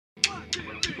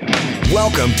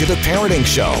Welcome to The Parenting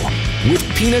Show with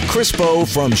Pina Crispo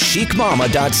from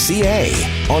chicmama.ca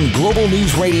on Global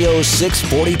News Radio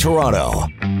 640 Toronto.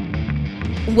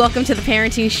 Welcome to The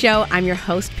Parenting Show. I'm your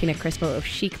host, Pina Crispo of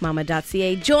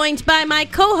chicmama.ca, joined by my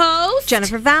co-host,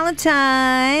 Jennifer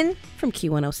Valentine. From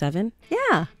Q107.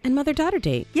 Yeah. And Mother-Daughter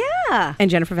Date. Yeah. And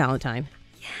Jennifer Valentine.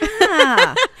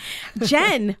 Yeah.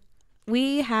 Jen,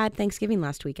 we had Thanksgiving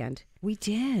last weekend. We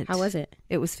did. How was it?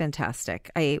 It was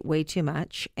fantastic. I ate way too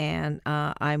much, and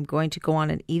I'm going to go on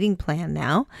an eating plan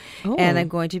now, and I'm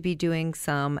going to be doing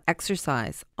some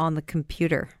exercise on the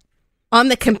computer. On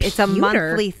the computer? It's a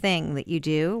monthly thing that you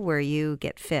do where you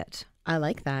get fit. I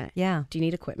like that. Yeah. Do you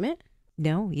need equipment?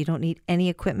 No, you don't need any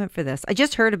equipment for this. I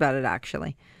just heard about it,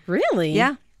 actually. Really?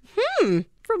 Yeah.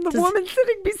 From the woman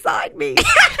sitting beside me.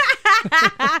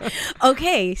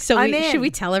 Okay, so should we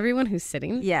tell everyone who's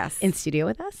sitting in studio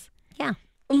with us? Yeah.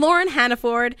 Lauren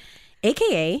Hannaford,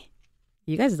 a.k.a.,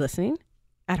 you guys listening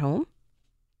at home,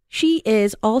 she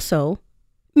is also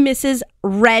Mrs.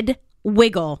 Red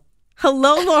Wiggle.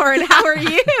 Hello, Lauren. How are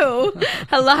you?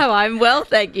 Hello, I'm well,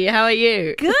 thank you. How are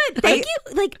you? Good. Thank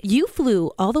you. Like, you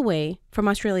flew all the way from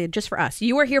Australia just for us.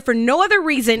 You are here for no other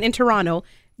reason in Toronto,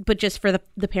 but just for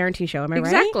the parenting show. Am I right?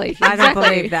 Exactly. I don't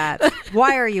believe that.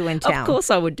 Why are you in town? Of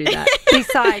course I would do that.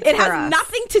 Besides it for has us.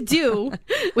 nothing to do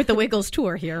with the Wiggles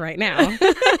tour here right now.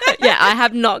 Yeah, I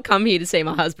have not come here to see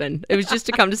my husband. It was just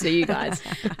to come to see you guys.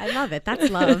 I love it.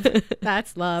 That's love.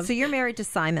 That's love. So you're married to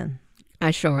Simon. I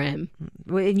sure am.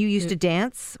 And you used to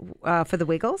dance for the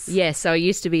Wiggles? Yeah, so I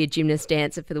used to be a gymnast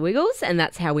dancer for the Wiggles, and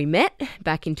that's how we met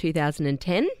back in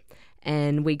 2010.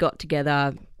 And we got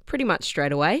together pretty much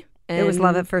straight away. It was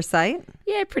love at first sight?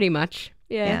 Yeah, pretty much.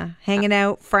 Yeah. Hanging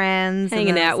out, friends.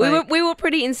 Hanging out. We were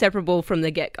pretty inseparable from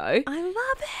the get-go. I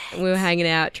love it. We were hanging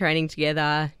out, training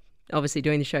together, obviously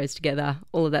doing the shows together,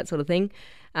 all of that sort of thing.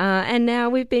 And now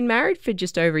we've been married for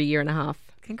just over a year and a half.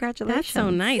 Congratulations. That's so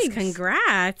nice. Thanks.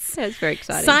 Congrats. Yeah, it's very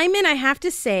exciting. Simon, I have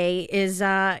to say, is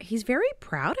he's very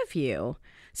proud of you.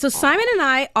 So Simon and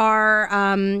I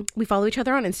are, we follow each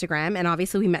other on Instagram, and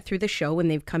obviously we met through the show when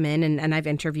they've come in, and I've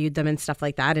interviewed them and stuff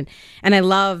like that, and I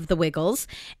love the Wiggles.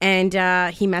 And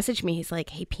he messaged me, he's like,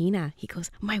 "Hey, Pina," he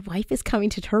goes, "my wife is coming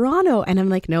to Toronto." And I'm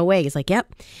like, "No way." He's like,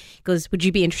 "Yep." He goes, "Would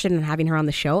you be interested in having her on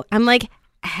the show?" I'm like,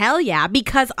 hell yeah,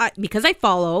 because I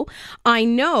follow, I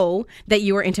know that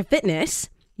you are into fitness.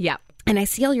 Yeah. And I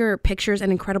see all your pictures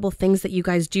and incredible things that you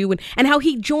guys do and how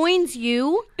he joins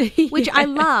you, which I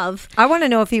love. I want to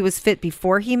know if he was fit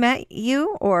before he met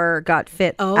you or got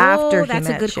fit after he met you. Oh, that's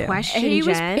a good question,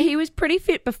 Jen. He was pretty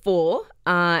fit before.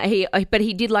 But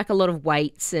he did like a lot of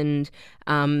weights and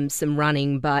some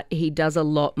running, but he does a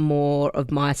lot more of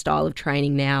my style of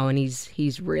training now, and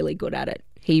he's really good at it.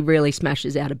 He really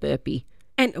smashes out a burpee.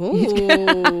 And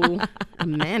a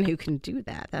man who can do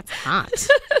that. That's hot.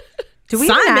 Do we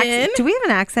have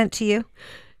an accent to you?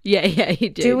 Yeah, you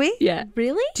do. Do we? Yeah.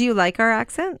 Really? Do you like our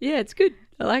accent? Yeah, it's good.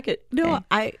 I like it. No,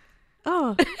 Okay.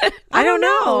 I don't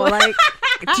know. Like,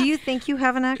 do you think you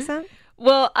have an accent?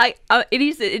 Well,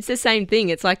 it's the same thing.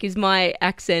 It's like, is my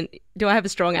accent, do I have a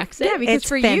strong accent? Yeah, because It's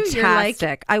for fantastic. you, you're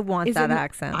like, I want that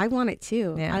accent. I want it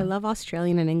too. Yeah. I love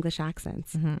Australian and English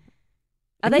accents. Mm-hmm.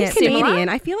 Are they Canadian? similar?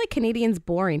 I feel like Canadian's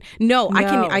boring. No,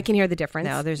 I can hear the difference.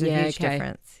 No, there's a huge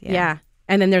difference. Yeah.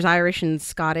 And then there's Irish and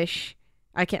Scottish.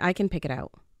 I can pick it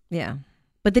out. Yeah.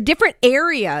 But the different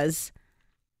areas,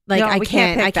 like, No, I we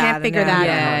can't figure that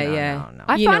out. No.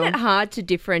 I find it hard to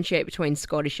differentiate between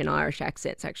Scottish and Irish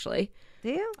accents, actually. Do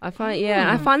you? I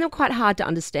find them quite hard to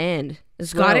understand as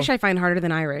Scottish well. I find harder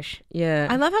than Irish. Yeah.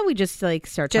 I love how we just like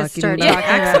start Just talking start about talking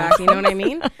accents, you know what I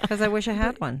mean? Because I wish I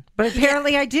had one. But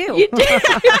apparently I do. You do.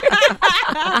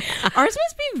 Ours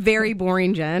must be very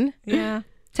boring, Jen. Yeah.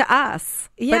 To us.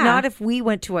 Yeah. But not if we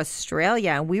went to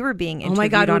Australia and we were being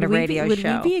interviewed on a radio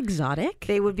show. Would we be exotic?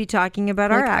 They would be talking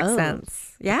about our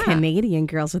accents. Yeah. Canadian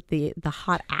girls with the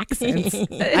hot accents.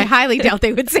 I highly doubt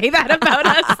they would say that about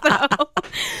us, though.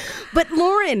 But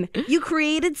Lauren, you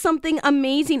created something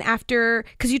amazing after,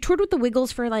 because you toured with the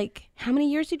Wiggles for like, how many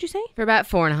years did you say? For about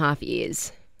 4.5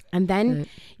 years. And then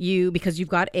because you've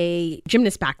got a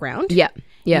gymnast background. Yeah.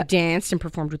 You danced and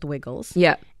performed with the Wiggles.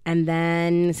 Yeah. And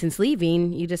then since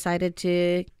leaving, you decided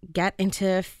to get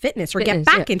into fitness get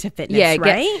back into fitness,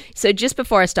 right? So just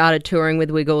before I started touring with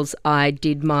Wiggles, I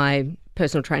did my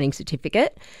personal training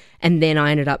certificate, and then I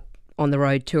ended up on the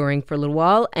road touring for a little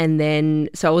while. And then,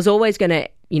 so I was always going to,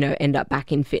 end up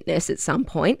back in fitness at some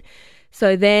point.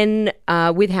 So then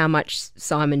with how much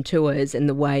Simon tours and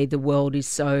the way the world is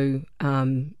so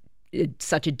it's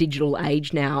such a digital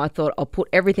age now, I thought I'll put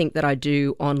everything that I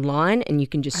do online and you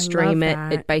can just stream it.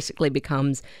 It basically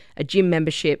becomes a gym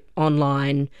membership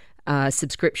online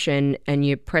subscription, and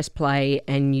you press play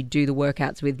and you do the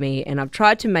workouts with me. And I've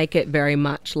tried to make it very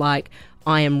much like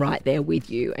I am right there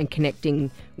with you and connecting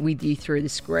with you through the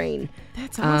screen.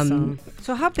 That's awesome.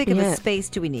 So how big of a space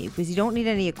do we need? Because you don't need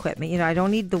any equipment. I don't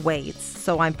need the weights.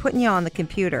 So I'm putting you on the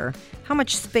computer. How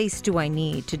much space do I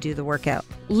need to do the workout?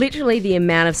 Literally the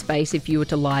amount of space if you were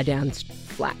to lie down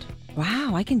flat.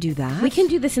 Wow, I can do that. We can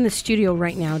do this in the studio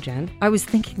right now, Jen. I was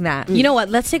thinking that. You know what?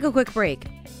 Let's take a quick break.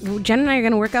 Jen and I are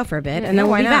going to work out for a bit, and then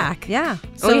we'll be back. Yeah.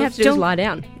 So all you have to do is lie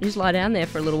down. You just lie down there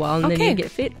for a little while, and then you get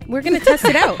fit. We're going to test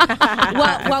it out.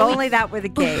 If only that were the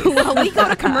case. While we go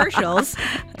to commercials,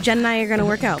 Jen and I are going to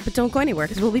work out, but don't go anywhere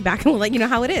because we'll be back and we'll let you know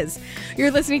how it is.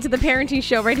 You're listening to The Parenting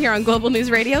Show right here on Global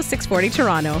News Radio, 640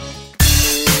 Toronto.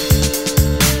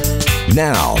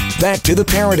 Now, back to The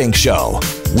Parenting Show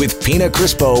with Pina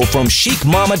Crispo from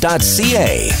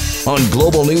chicmama.ca on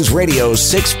Global News Radio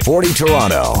 640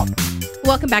 Toronto.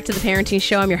 Welcome back to The Parenting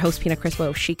Show. I'm your host, Pina Crispo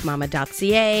of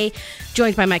chicmama.ca,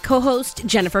 joined by my co-host,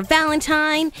 Jennifer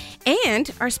Valentine,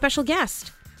 and our special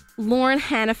guest, Lauren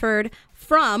Hannaford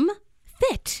from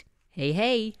FHIT. Hey,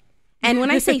 hey. And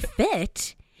when I say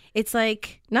FHIT, it's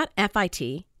like not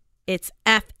FIT, it's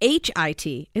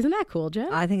FHIT. Isn't that cool,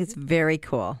 Jen? I think it's very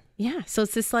cool. Yeah, so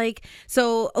it's just like,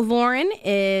 so Lauren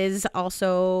is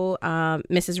also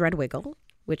Mrs. Red Wiggle,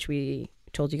 which we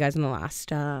told you guys in the last,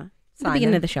 the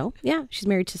beginning of the show. Yeah, she's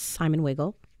married to Simon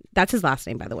Wiggle. That's his last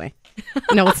name, by the way.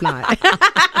 No, it's not.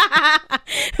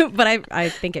 But I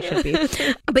think it should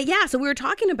be. But yeah, so we were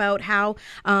talking about how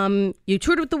you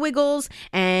toured with the Wiggles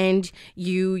and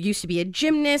you used to be a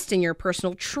gymnast and you're a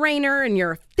personal trainer and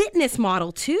you're a fitness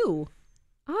model too.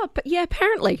 Oh, but yeah,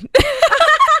 apparently.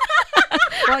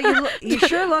 Well, you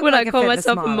sure look Would like I call a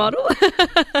myself model. a model?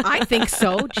 I think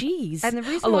so. Jeez. And the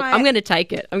reason Look, why I'm going to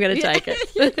take it. I'm going to take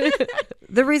it.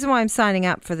 the reason why I'm signing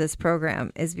up for this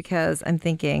program is because I'm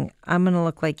thinking I'm going to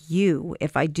look like you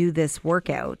if I do this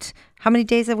workout. How many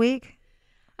days a week?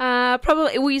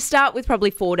 Probably. Well, you start with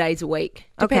probably 4 days a week,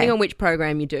 depending on which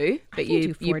program you do. But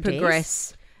you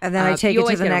progress, and then I take it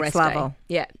to the next level. Day.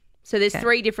 Yeah. So there's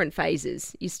 3 different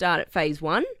phases. You start at phase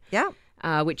 1. Yeah.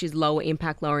 Which is lower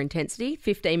impact, lower intensity,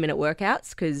 15-minute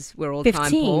workouts because we're all 15?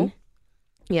 time poor.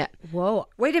 Yeah. Whoa.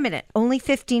 Wait a minute. Only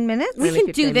 15 minutes? We Only can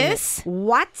 15 do this.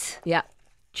 What? Yeah.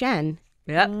 Jen.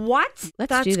 Yeah. What?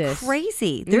 Let's do this. That's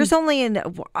crazy. There's only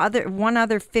one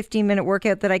other 15-minute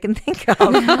workout that I can think of.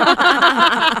 Remember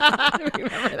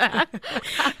that?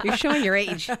 You're showing your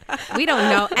age. We don't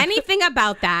know anything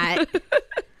about that.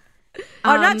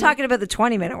 I'm not talking about the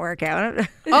 20-minute workout.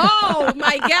 Oh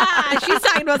my gosh, she's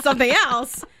talking about something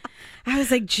else. I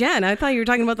was like, Jen, I thought you were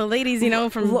talking about the ladies,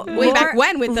 from way back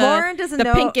when with Lauren doesn't the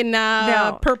know, pink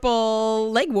and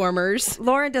purple leg warmers.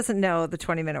 Lauren doesn't know the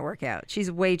 20-minute workout. She's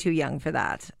way too young for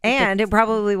that. And it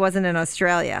probably wasn't in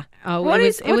Australia. Oh,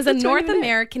 What's it was a the North 20-minute?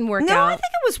 American workout. No, I think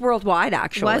it was worldwide,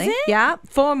 actually. Was it? Yeah.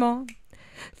 4 more.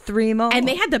 3 more. And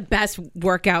they had the best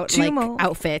workout 2 more.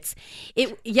 outfits.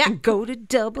 Go to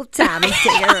double time and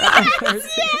take her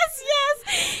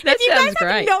Yes. That if you sounds guys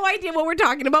great. have no idea what we're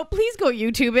talking about, please go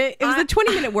YouTube it. It was a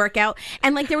 20-minute workout,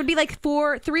 and there would be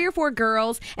 3 or 4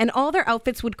 girls, and all their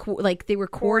outfits would they were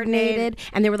coordinated,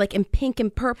 and they were in pink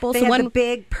and purple. They had the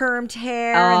big permed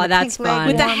hair. Oh, and the that's pink leg fun.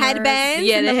 with the warmers. headbands,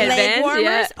 Yeah, and the leg headbands, warmers.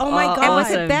 yeah. Oh my Oh, god! And was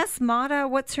awesome. it Bess Mata?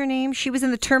 What's her name? She was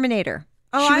in the Terminator.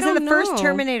 Oh, she I was in don't the first know.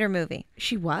 Terminator movie.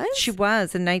 She was. She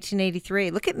was in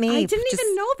 1983. Look at me. I didn't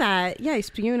even know that. Yeah, you're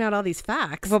spewing out all these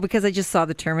facts. Well, because I just saw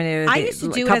the Terminator I used to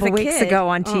do a it couple as a weeks kid. ago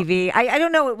on Oh. TV. I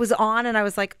don't know. It was on, and I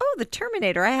was like, oh, the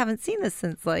Terminator. I haven't seen this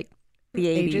since the 80s.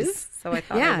 Ages? So I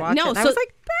thought Yeah, I'd watch no, it. And I so- was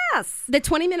like, yes. The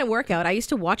 20-minute workout, I used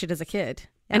to watch it as a kid.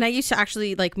 And I used to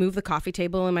actually move the coffee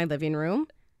table in my living room.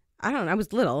 I don't know. I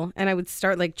was little, and I would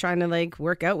start trying to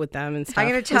work out with them and stuff. I'm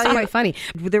going to tell It was you, quite funny.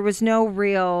 There was no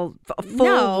real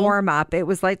full warm up. It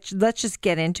was let's just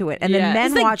get into it. And Yeah. then men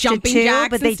It's like watched it jumping too, jacks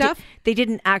but and they stuff. they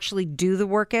didn't actually do the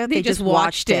workout. They just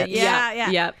watched it. Yeah.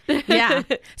 Yep. Yeah.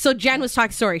 So Jen was talking.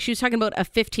 Sorry, she was talking about a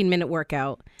 15-minute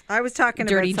workout. I was talking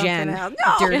Dirty about Jen. something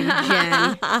else. No, Dirty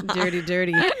Jen.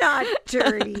 Dirty. not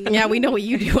dirty. Yeah, we know what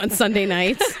you do on Sunday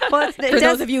nights. Well, it For does-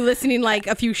 those of you listening,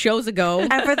 a few shows ago.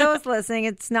 And for those listening,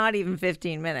 it's not even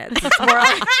 15 minutes. It's more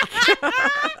like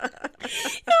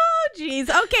Oh, jeez.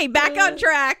 Okay, back on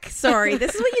track. Sorry.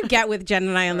 This is what you get with Jen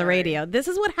and I on the radio. This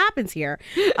is what happens here.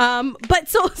 But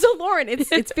so Lauren,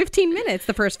 it's 15 minutes,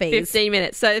 the first phase. 15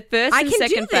 minutes. So the first I and can do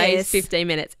second phase, this. 15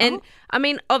 minutes. And I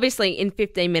mean, obviously in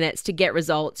 15 minutes to get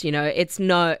results, it's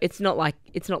not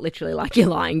literally like you're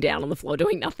lying down on the floor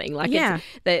doing nothing. Yeah.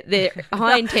 It's the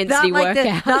high intensity not like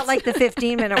workouts. not like the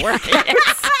 15-minute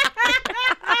workouts.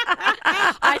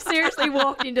 I seriously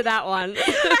walked into that one.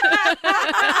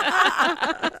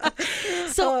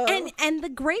 So, and the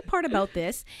great part about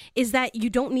this is that you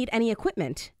don't need any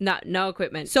equipment. No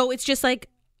equipment. So it's just like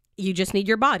you just need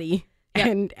your body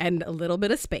and a little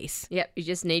bit of space. Yep, you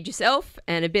just need yourself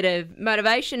and a bit of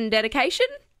motivation and dedication,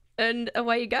 and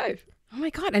away you go. Oh my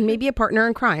God, and maybe a partner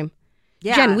in crime.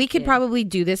 Yeah. Jen, we could probably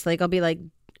do this. Like,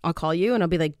 I'll call you and I'll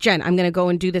be like, Jen, I'm going to go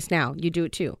and do this now. You do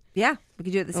it too. Yeah, we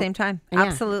could do it at the same time. Yeah.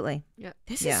 Absolutely. Yeah.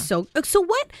 This is so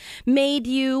what made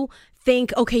you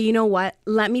think, okay, you know what?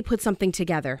 Let me put something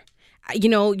together. You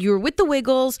know, you're with the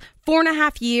Wiggles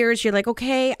 4.5 years. You're like,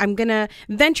 okay, I'm going to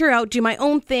venture out, do my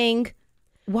own thing.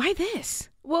 Why this?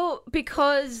 Well,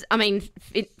 because, I mean,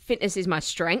 fitness is my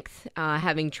strength.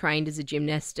 Having trained as a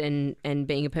gymnast and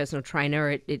being a personal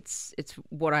trainer, it's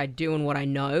what I do and what I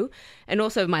know. And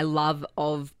also my love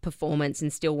of performance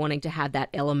and still wanting to have that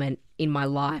element in my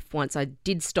life once I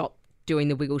did stop doing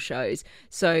the Wiggle shows.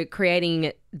 So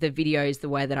creating the videos the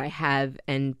way that I have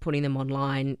and putting them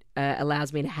online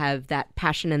allows me to have that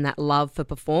passion and that love for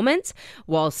performance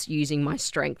whilst using my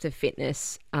strength of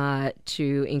fitness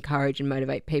to encourage and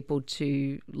motivate people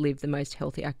to live the most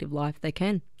healthy, active life they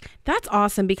can. That's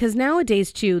awesome, because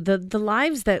nowadays too, the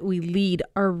lives that we lead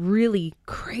are really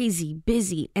crazy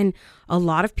busy, and a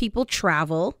lot of people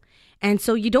travel, and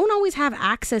so you don't always have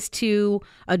access to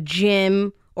a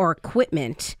gym or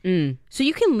equipment. So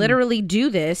you can literally do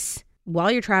this while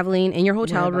you're traveling in your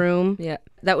hotel room. Yeah,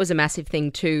 that was a massive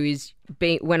thing too, is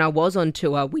when I was on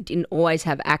tour, we didn't always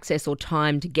have access or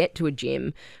time to get to a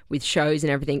gym with shows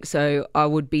and everything. So I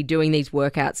would be doing these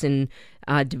workouts and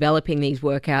developing these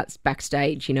workouts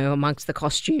backstage, you know, amongst the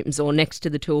costumes or next to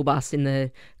the tour bus in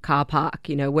the car park,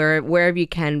 you know, wherever you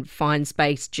can find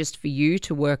space just for you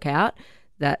to work out.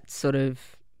 That sort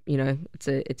of, you know, it's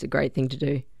a great thing to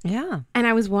do. Yeah. And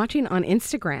I was watching on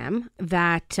Instagram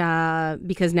that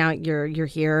because now you're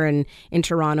here and in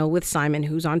Toronto with Simon,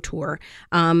 who's on tour.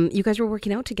 You guys were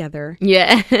working out together.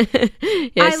 Yeah.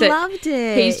 I loved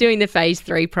it. He's doing the phase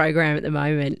 3 program at the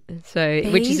moment. So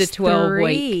which is a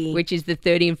 12-week, which is the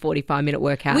 30 and 45-minute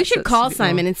workout. We should call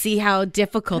Simon and see how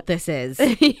difficult this is.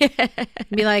 Yeah.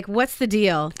 Be like, what's the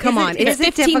deal? Come on. It's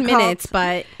 15 minutes,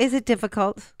 but is it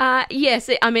difficult?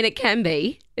 Yes, I mean, it can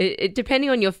be. It depending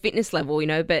on your fitness level, you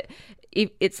know, but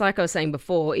it's like I was saying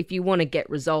before, if you want to get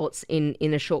results in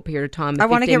a short period of time, I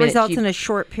want to get results in a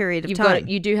short period of time.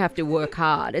 You do have to work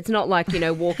hard. It's not like, you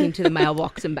know, walking to the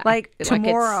mailbox and back. Like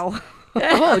tomorrow.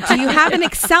 Oh, do you have an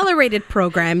accelerated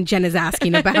program? Jen is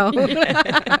asking about.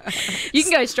 You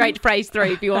can go straight to phase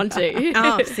 3 if you want to.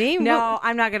 Oh, see? No,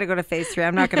 I'm not going to go to phase 3.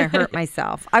 I'm not going to hurt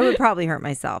myself. I would probably hurt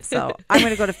myself. So I'm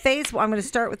going to go to phase 1. I'm going to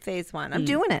start with phase 1. I'm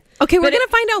doing it. Okay, we're going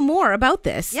to find out more about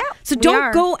this. Yeah. So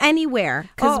don't go anywhere,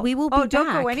 because we will be back.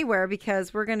 Don't go anywhere,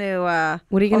 because we're going to...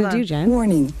 what are you going to do, Jen?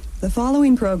 Warning. The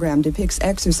following program depicts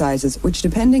exercises which,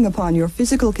 depending upon your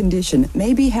physical condition,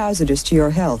 may be hazardous to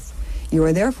your health. You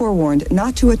are therefore warned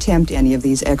not to attempt any of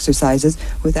these exercises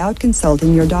without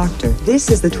consulting your doctor.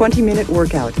 This is the 20-minute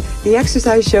workout, the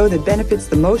exercise show that benefits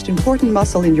the most important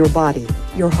muscle in your body,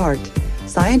 your heart.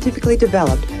 Scientifically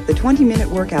developed, the 20-minute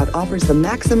workout offers the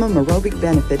maximum aerobic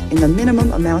benefit in the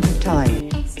minimum amount of time.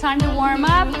 It's time to warm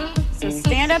up, so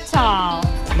stand up tall.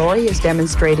 Lori is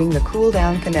demonstrating the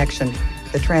cool-down connection,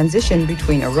 the transition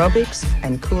between aerobics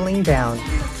and cooling down.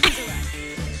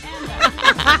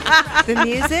 The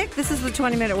music? This is the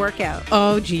 20-minute workout.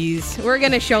 Oh, geez. We're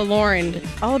going to show Lauren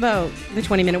all about the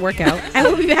 20-minute workout. And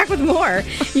we'll be back with more.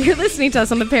 You're listening to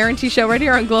us on The Parenting Show right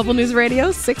here on Global News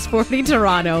Radio, 640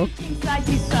 Toronto. Side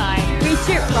to side. Reach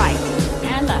it right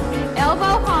and left.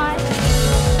 Elbow high.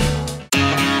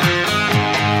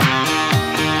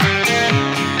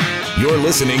 You're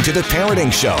listening to The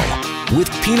Parenting Show with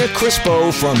Pina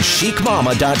Crispo from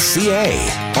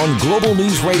chicmama.ca on Global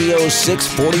News Radio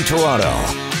 640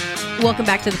 Toronto. Welcome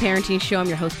back to The Parenting Show. I'm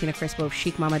your host, Pina Crispo of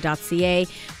chicmama.ca.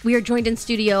 We are joined in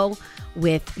studio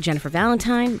with Jennifer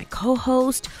Valentine, my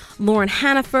co-host, Lauren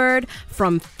Hannaford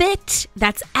from FHIT.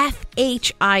 That's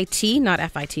FHIT, not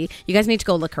FIT. You guys need to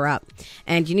go look her up.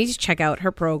 And you need to check out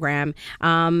her program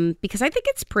because I think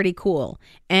it's pretty cool.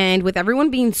 And with everyone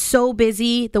being so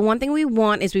busy, the one thing we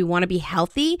want is we want to be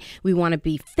healthy. We want to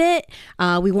be fit.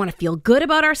 We want to feel good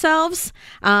about ourselves.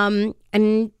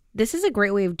 And this is a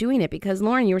great way of doing it because,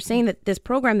 Lauren, you were saying that this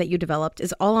program that you developed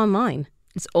is all online.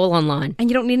 It's all online. And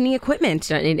you don't need any equipment.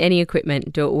 Don't need any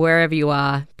equipment. Do it wherever you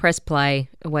are. Press play.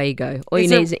 Away you go. All you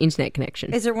need is an internet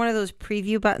connection. Is there one of those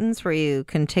preview buttons where you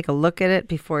can take a look at it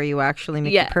before you actually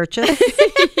make the purchase?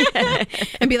 Yeah.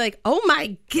 And be like, oh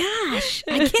my gosh,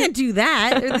 I can't do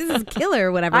that. Or this is killer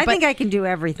or whatever. I think I can do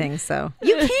everything, so.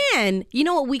 You can. You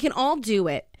know what? We can all do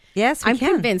it. Yes, we I'm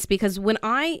can. convinced because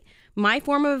my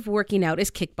form of working out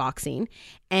is kickboxing,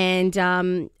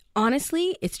 and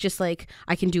honestly, it's just like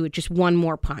I can do it just one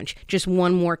more punch, just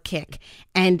one more kick,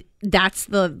 and that's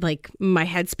my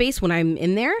headspace when I'm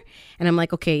in there, and I'm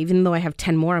like, okay, even though I have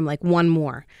 10 more, I'm like one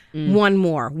more, one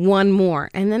more,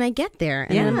 and then I get there,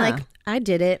 and then I'm like, I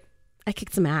did it. I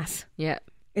kicked some ass. Yeah.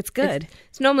 It's good.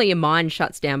 It's normally your mind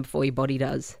shuts down before your body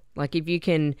does. Like if you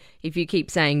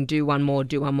keep saying do one more,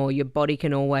 your body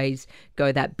can always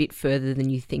go that bit further than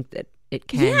you think that it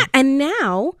can. Yeah, and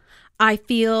now I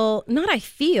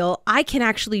can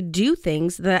actually do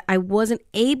things that I wasn't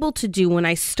able to do when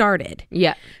I started.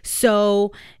 Yeah.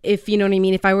 So if you know what I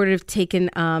mean, if I were to have taken,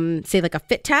 say like a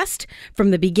FHIT test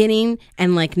from the beginning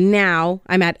and like now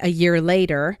I'm at a year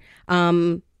later,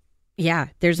 there's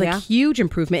huge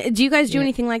improvement. Do you guys do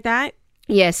anything like that?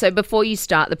 Yeah, so before you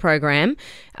start the program,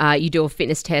 you do a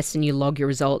fitness test and you log your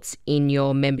results in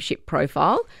your membership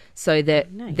profile. So that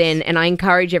then, and I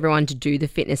encourage everyone to do the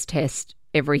fitness test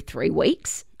every 3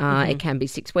 weeks. It can be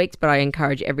 6 weeks, but I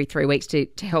encourage every 3 weeks to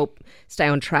help stay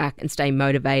on track and stay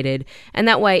motivated. And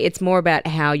that way it's more about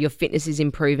how your fitness is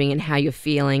improving and how you're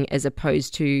feeling as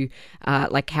opposed to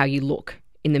like how you look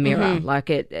in the mirror. Like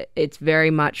it's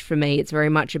very much, for me, it's very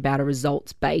much about a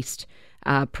results-based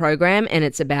program, and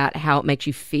it's about how it makes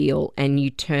you feel, and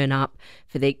you turn up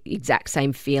for the exact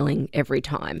same feeling every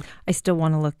time. I still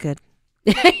want to look good.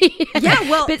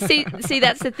 Well, but see,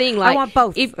 that's the thing. Like, I want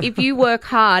both. If you work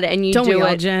hard and you don't do we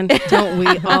all, it, Jen? Don't we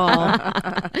all?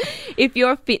 If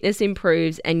your fitness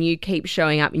improves and you keep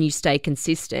showing up and you stay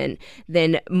consistent,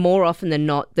 then more often than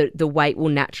not, the weight will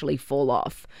naturally fall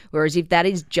off. Whereas if that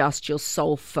is just your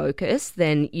sole focus,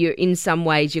 then you're in some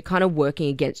ways you're kind of working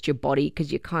against your body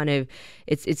because you're kind of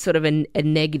it's sort of a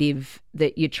negative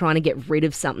that you're trying to get rid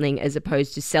of something as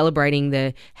opposed to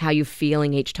celebrating how you're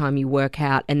feeling each time you work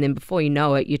out, and then before you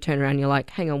know it, you turn around and you're like,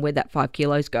 hang on, where'd that 5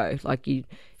 kilos go? Like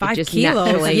 5 just kilos?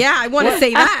 Naturally... Yeah, I want to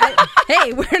say that.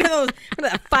 Hey, where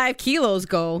did 5 kilos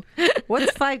go?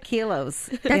 What's 5 kilos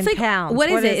That's in like pounds? What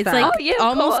is it? It's that? like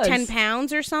almost 10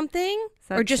 pounds or something,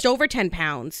 or just over 10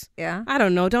 pounds. Yeah, I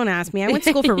don't know. Don't ask me. I went to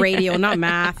school for radio, not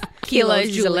math. Kilos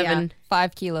is Julia. 11.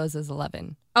 5 kilos is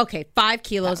 11. Okay, 5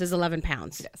 kilos is 11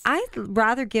 pounds. Yes. I'd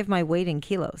rather give my weight in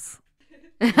kilos.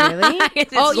 Really?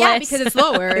 It's yeah, less. because it's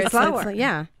lower. It's lower. like,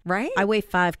 yeah. Right? I weigh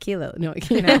 5 kilos. No,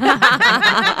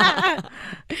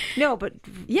 No, but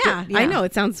yeah, I know.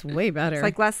 It sounds way better. It's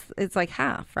like less. It's like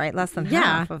half, right? Less than Yeah.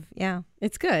 half of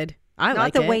It's good. I not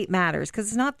like the it. weight matters because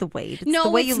it's not the weight. It's No, the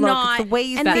way it's you look. not. It's the way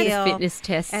you And about feel. the fitness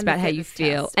test, and about the how you fitness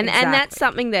feel, test. and that's Exactly.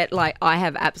 something that like I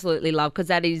have absolutely loved because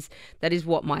that is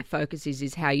what my focus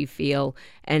is how you feel.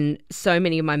 And so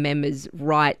many of my members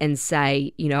write and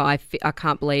say, I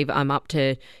can't believe I'm up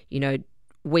to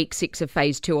week 6 of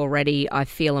phase 2 already. I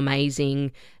feel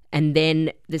amazing. And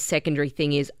then the secondary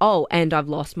thing is, and I've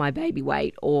lost my baby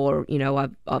weight, or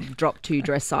I've dropped 2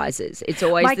 dress sizes. It's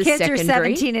always My the kids secondary. are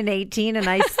 17 and 18, and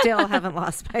I still haven't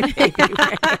lost my baby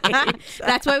weight.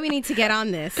 That's why we need to get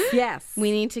on this. Yes,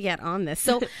 We need to get on this.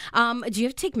 So, do you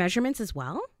have to take measurements as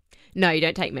well? No, you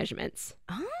don't take measurements.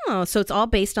 Oh, so it's all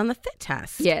based on the FHIT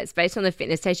test. Yeah, it's based on the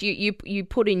fitness test. You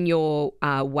put in your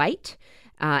weight.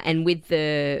 And with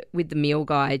the meal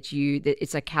guide,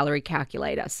 it's a calorie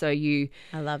calculator. So I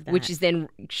love that. which is then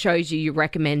shows you your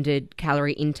recommended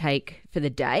calorie intake for the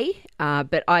day.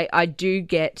 But I do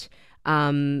get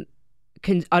I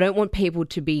don't want people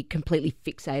to be completely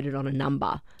fixated on a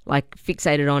number, like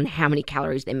fixated on how many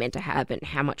calories they're meant to have and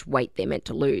how much weight they're meant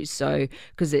to lose. So,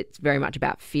 because it's very much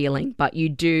about feeling, but you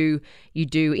do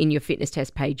in your fitness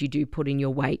test page, you do put in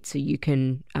your weight so you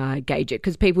can gauge it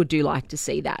because people do like to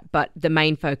see that. But the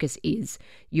main focus is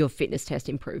your fitness test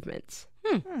improvements.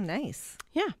 Nice.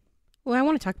 Yeah. Well, I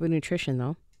want to talk about nutrition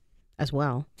though, as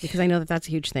well, because I know that's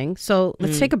a huge thing. So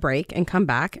let's take a break and come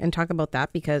back and talk about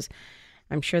that because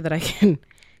I'm sure that I can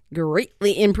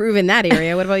greatly improve in that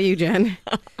area. What about you, Jen?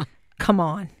 Come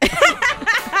on.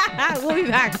 We'll be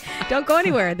back. Don't go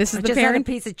anywhere. This is I the just had a parent.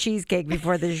 piece of cheesecake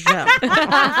before the show.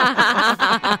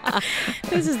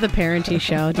 This is the Parenting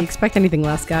Show. Do you expect anything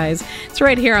less, guys? It's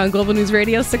right here on Global News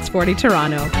Radio 640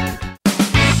 Toronto.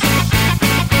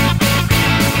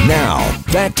 Now,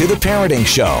 back to the Parenting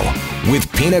Show with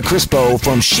Pina Crispo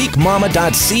from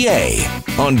chicmama.ca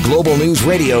on Global News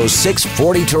Radio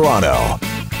 640 Toronto.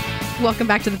 Welcome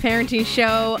back to the Parenting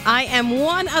Show. I am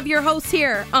one of your hosts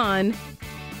here on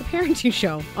the Parenting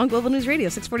Show on Global News Radio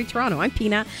 640 Toronto. I'm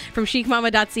Pina from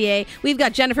chicmama.ca. We've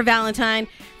got Jennifer Valentine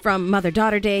from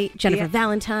Mother-Daughter Day. Jennifer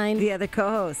Valentine. The other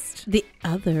co-host. The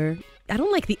other. I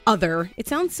don't like the other. It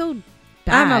sounds so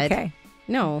bad. I'm okay.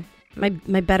 No. My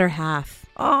better half.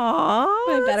 Oh,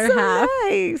 my better half.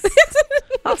 Nice.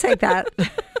 I'll take that.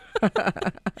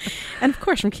 And of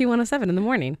course, from Q107 in the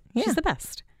morning. Yeah. She's the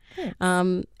best.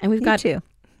 And we've Me got too.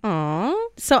 Aw.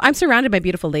 So I'm surrounded by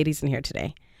beautiful ladies in here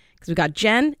today because we've got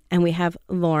Jen and we have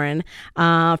Lauren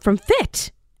from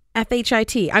FHIT.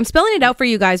 FHIT. I'm spelling it out for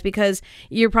you guys because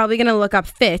you're probably going to look up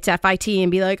FHIT, F-I-T, and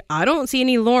be like, I don't see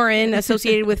any Lauren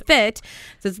associated with FHIT.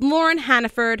 So it's Lauren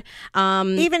Hannaford.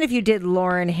 Even if you did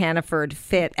Lauren Hannaford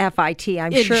FHIT, F-I-T,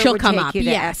 I'm sure it she'll would come take up, you to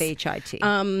yes.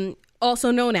 FHIT.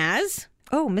 Also known as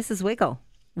Oh, Mrs. Wiggle.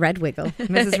 Red Wiggle.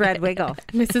 Mrs. Red Wiggle.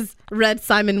 Mrs. Red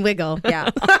Simon Wiggle. Yeah.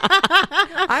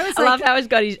 I love how I've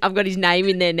got his name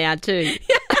in there now too.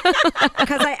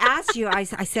 Because I asked you, I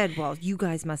said, well, you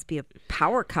guys must be a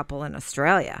power couple in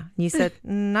Australia. And you said,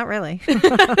 not really.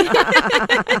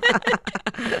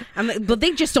 But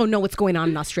they just don't know what's going on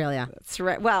in Australia. That's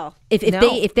right. Well,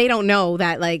 If they don't know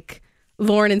that, like,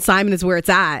 Lauren and Simon is where it's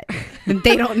at, then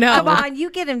they don't know. Come on,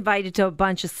 you get invited to a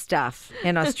bunch of stuff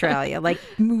in Australia, like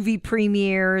movie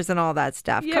premieres and all that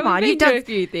stuff. Yeah, Come on, you've done a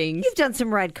few things. You've done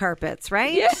some red carpets,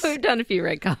 right? Yeah, we've done a few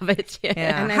red carpets. Yeah.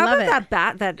 And I How love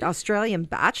about that Australian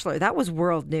Bachelor? That was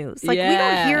world news. Like we don't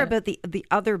Yeah. hear about the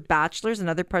other bachelors in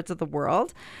other parts of the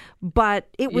world, but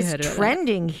it was heard about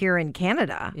trending here in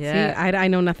Canada. Yeah. See, I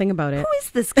know nothing about it. Who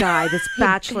is this guy? This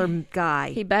Bachelor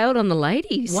guy? He bailed on the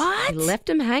ladies. What? He left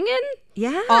them hanging.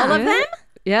 Yeah, All of them?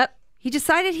 Yep. He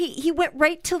decided he went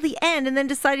right till the end, and then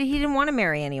decided he didn't want to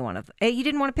marry any one of them. He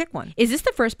didn't want to pick one. Is this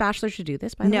the first Bachelor to do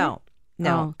this, by the way?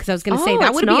 No. Because I was going to say, Oh,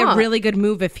 that it's would be a not. really good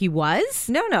move if he was.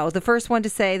 No. The first one to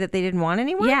say that they didn't want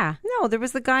anyone? Yeah. No, there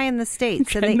was the guy in the States. and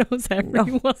Jen they, knows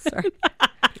everyone. No, sorry.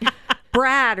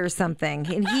 Brad or something.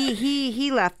 And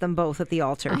he left them both at the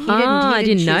altar. He I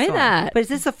didn't choose know one. that. But is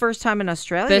this the first time in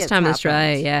Australia? First it's time in happened?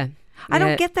 Australia, yeah. I don't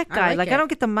Yeah. get that guy. like Like it. I don't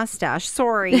get the mustache.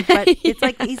 Sorry, but it's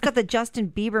like he's got the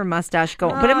Justin Bieber mustache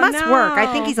going. But it must work. I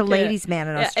think he's a ladies' man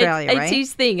in Australia, it's right?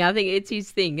 his thing. I think it's his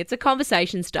thing. It's a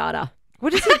conversation starter.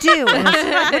 What does he do? What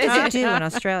does he do in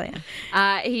Australia?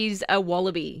 He's a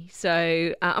wallaby.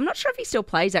 So I'm not sure if he still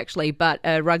plays actually, but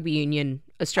a rugby union,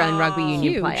 Australian rugby union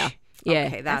huge. player. Yeah.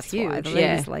 Okay, that's huge. why the Yeah.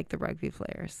 ladies like the rugby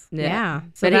players. Yeah.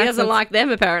 So But he that's doesn't what's- like them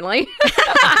apparently.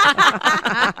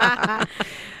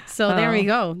 So there we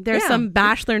go. There's Yeah. some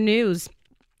Bachelor news.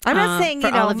 I'm not saying, for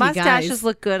all of you mustaches guys.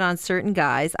 look good on certain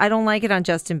guys. I don't like it on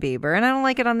Justin Bieber, and I don't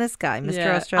like it on this guy, Mr.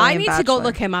 Yeah. Australian I need to go Bachelor.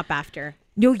 look him up after.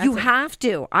 No, you have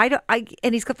to.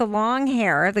 And he's got the long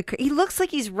hair. He looks like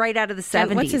he's right out of the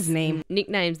 70s. What's his name?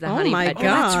 Nickname's the Oh honey my badger.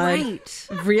 God. That's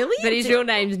right. Really? But his real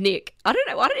name's Nick. I don't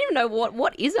know. I don't even know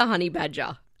what is a honey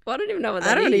badger. I don't even know what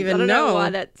that is. don't even I don't know. why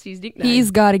that's his nickname.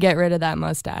 He's got to get rid of that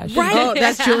mustache. Right. Oh,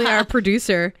 that's Julia, our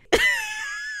producer.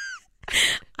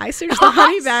 I searched the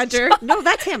honey badger. No,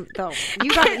 that's him, though. You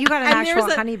got an And actual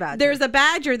there's a- honey badger. There's a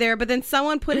badger there, but then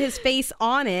someone put his face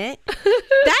on it.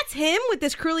 That's him with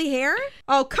this curly hair?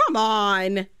 Oh, come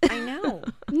on. I know.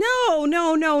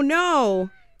 No.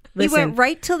 He went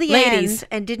right till the ladies. end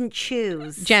and didn't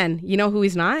choose. Jen, you know who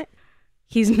he's not?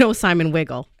 He's no Simon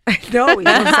Wiggle. No, he's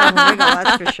not Simon Wiggle,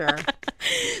 that's for sure.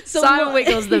 So Simon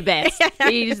Wiggle's the best.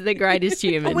 He's the greatest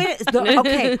human.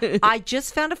 Okay, I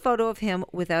just found a photo of him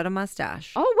without a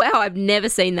mustache. Oh wow, I've never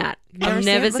seen that. I've seen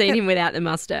never it? Look seen at- him without the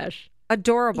mustache.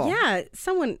 Adorable. Yeah,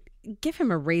 someone give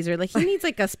him a razor. Like he needs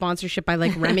like a sponsorship by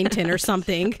like Remington or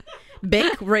something.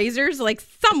 Bic razors, like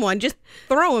someone just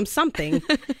throw him something.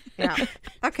 Yeah.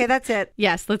 Okay, that's it.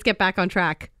 Yes, let's get back on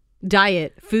track.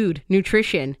 Diet, food,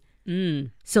 nutrition.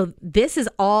 So this is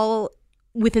all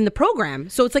within the program.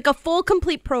 So it's like a full,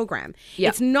 complete program. Yeah.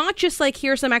 It's not just like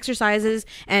here's some exercises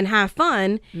and have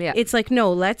fun. Yeah. It's like,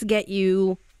 no, let's get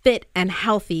you fit and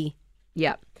healthy.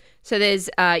 Yeah. So there's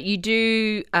you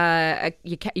do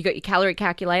you got your calorie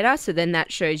calculator. So then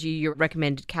that shows you your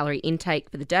recommended calorie intake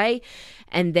for the day,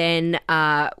 and then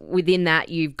within that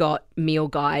you've got meal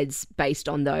guides based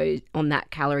on that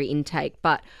calorie intake.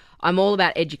 But I'm all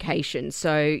about education.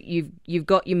 So you've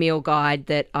got your meal guide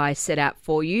that I set out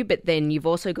for you, but then you've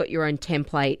also got your own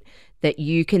template that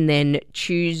you can then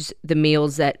choose the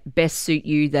meals that best suit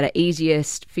you, that are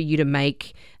easiest for you to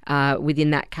make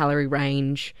within that calorie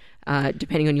range,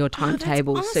 depending on your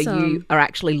timetable. So you awesome. are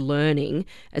actually learning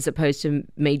as opposed to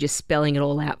me just spelling it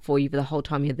all out for you for the whole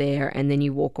time you're there, and then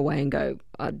you walk away and go,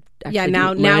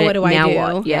 now learn what do I now do?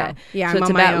 What? Yeah. Yeah, So I'm it's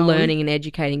on my about own. learning and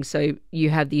educating so you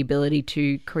have the ability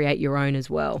to create your own as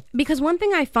well. Because one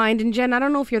thing I find, and Jen, I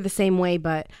don't know if you're the same way,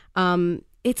 but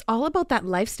it's all about that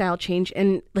lifestyle change.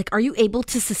 And like, are you able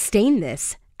to sustain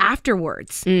this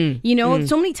afterwards? You know,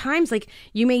 so many times, like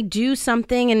you may do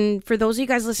something, and for those of you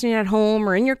guys listening at home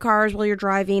or in your cars while you're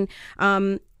driving,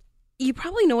 you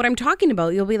probably know what I'm talking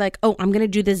about. You'll be like, oh, I'm going to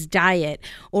do this diet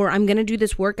or I'm going to do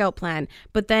this workout plan.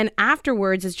 But then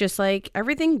afterwards, it's just like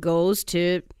everything goes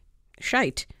to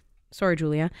shite. Sorry,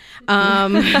 Julia. I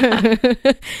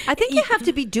think you have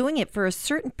to be doing it for a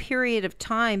certain period of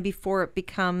time before it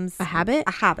becomes a habit.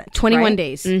 21 right?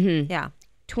 days. Mm-hmm. Yeah.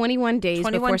 21 days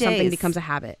 21 before something days. becomes a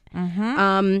habit.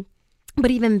 Mm-hmm.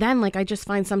 But even then, like, I just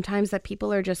find sometimes that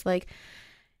people are just like,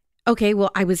 okay, well,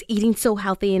 I was eating so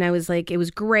healthy and I was like, it was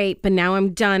great, but now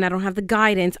I'm done. I don't have the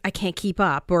guidance. I can't keep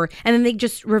up. And then they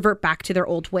just revert back to their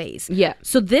old ways. Yeah.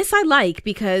 So this I like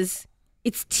because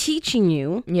it's teaching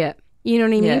you. Yeah. You know what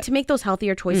I mean? Yeah. To make those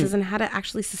healthier choices and how to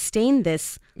actually sustain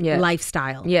this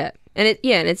lifestyle. Yeah. And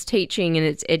it's teaching and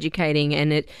it's educating,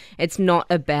 and it's not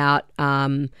about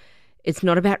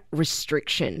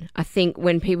restriction. I think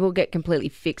when people get completely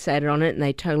fixated on it and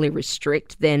they totally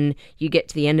restrict, then you get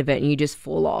to the end of it and you just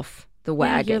fall off the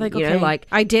wagon. You're like, you okay, know, like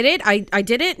I did it. I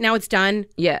did it. Now it's done.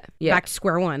 Yeah. Back to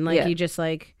square one. Like you just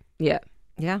like, Yeah.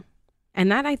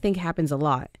 and that I think happens a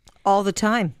lot. All the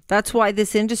time. That's why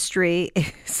this industry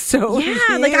is so huge.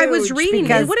 Like I was reading,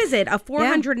 because- what is it? A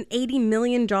 $480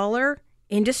 million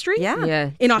industry? Yeah. Yeah.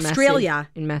 In It's Australia.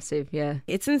 Massive. Yeah.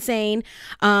 It's insane.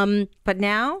 But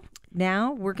now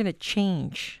we're going to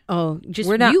change. Oh, just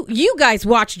We're not- you guys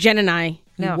watch Jen and I.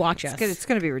 No, watch it's us. It's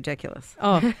going to be ridiculous.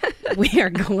 Oh, we are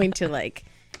going to like,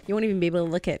 you won't even be able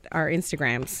to look at our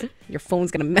Instagrams. Your phone's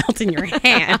going to melt in your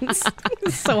hands.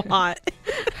 It's so hot.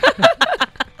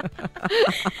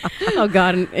 Oh,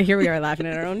 God. And here we are laughing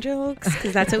at our own jokes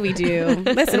because that's what we do.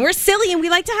 Listen, we're silly and we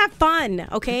like to have fun.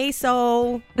 Okay.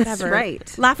 So whatever. That's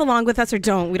right. Laugh along with us or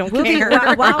don't. We don't We'll be, care.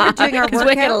 while we're doing our Because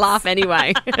we're going to workouts. laugh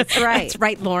anyway. That's right. That's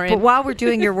right, Lauren. But while we're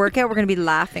doing your workout, we're going to be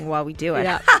laughing while we do it.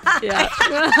 Yeah.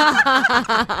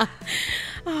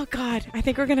 Oh, God. I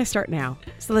think we're going to start now.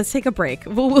 So let's take a break.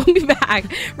 We'll be back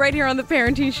right here on The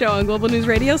Parenting Show on Global News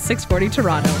Radio 640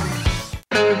 Toronto.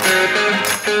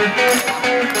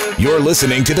 You're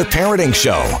listening to The Parenting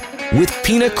Show with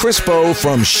Pina Crispo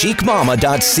from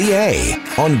chicmama.ca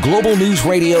on Global News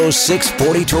Radio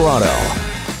 640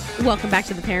 Toronto. Welcome back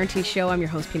to The Parenting Show. I'm your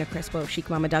host, Pina Crispo of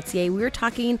chicmama.ca. We were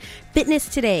talking fitness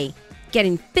today.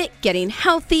 Getting fit, getting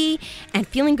healthy, and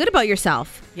feeling good about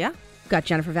yourself. Yeah. We've got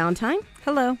Jennifer Valentine.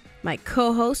 Hello. My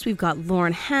co-host, we've got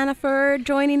Lauren Hannaford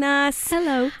joining us.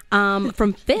 Hello.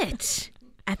 From FHIT.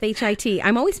 FHIT.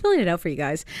 I'm always spelling it out for you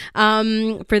guys.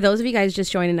 For those of you guys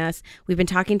just joining us, we've been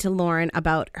talking to Lauren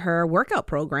about her workout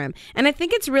program. And I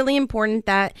think it's really important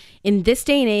that in this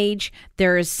day and age,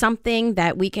 there is something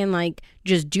that we can like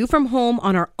just do from home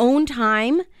on our own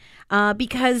time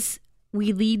because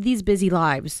we lead these busy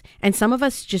lives. And some of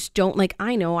us just don't like,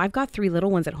 I know I've got 3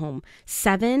 little ones at home,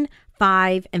 7,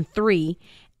 5, and 3.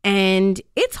 And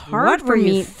it's hard What for were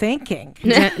me you thinking?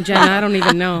 Jen, I don't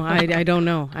even know. I don't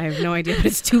know. I have no idea. But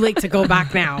it's too late to go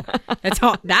back now. That's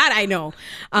all that I know.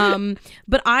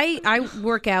 But I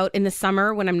work out in the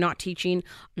summer when I'm not teaching.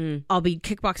 I'll be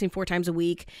kickboxing 4 times a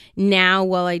week. Now,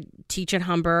 while I teach at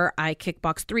Humber, I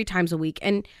kickbox 3 times a week.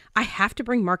 And I have to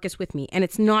bring Marcus with me. And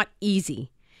it's not easy.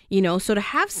 You know, so to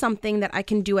have something that I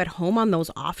can do at home on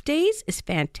those off days is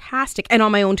fantastic. And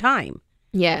on my own time.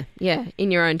 Yeah. In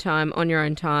your own time, on your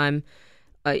own time.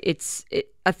 I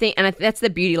think that's the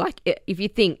beauty. Like, if you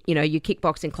think, you know, your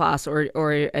kickboxing class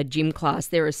or a gym class,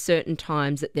 there are certain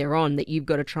times that they're on that you've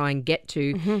got to try and get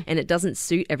to, and it doesn't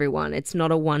suit everyone. It's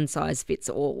not a one size fits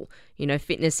all. You know,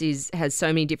 fitness has so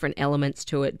many different elements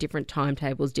to it, different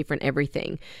timetables, different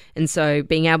everything. And so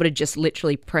being able to just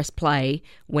literally press play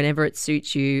whenever it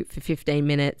suits you for 15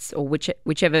 minutes or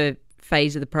whichever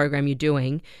phase of the program you're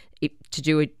doing, to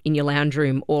do it in your lounge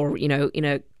room or, you know, in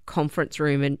a conference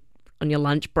room and on your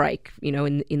lunch break, you know,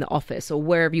 in the office or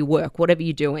wherever you work, whatever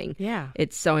you're doing. Yeah.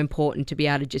 It's so important to be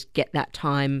able to just get that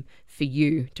time for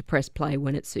you to press play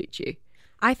when it suits you.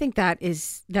 I think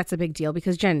that's a big deal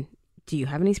because, Jen, do you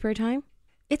have any spare time?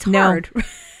 It's No. hard.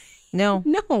 No.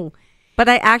 No. But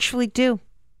I actually do.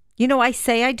 You know, I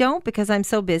say I don't because I'm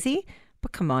so busy.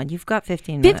 But come on, you've got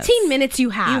 15 minutes. 15 minutes you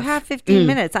have. You have 15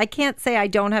 minutes. I can't say I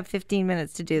don't have 15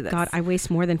 minutes to do this. God, I waste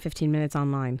more than 15 minutes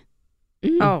online.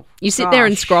 Oh, You sit there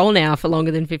and gosh. scroll now for longer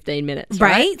than 15 minutes,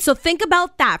 Right? So think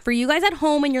about that. For you guys at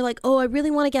home and you're like, oh, I really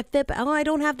want to get fit, but I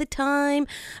don't have the time.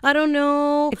 I don't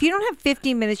know. If you don't have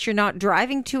 15 minutes, you're not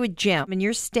driving to a gym and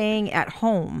you're staying at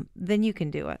home, then you can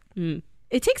do it.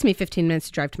 It takes me 15 minutes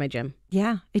to drive to my gym.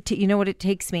 Yeah. You know what it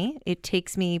takes me? It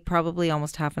takes me probably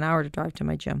almost half an hour to drive to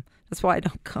my gym. That's why I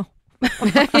don't go.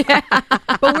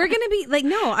 But we're going to be like,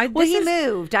 no. Well, he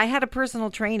moved. I had a personal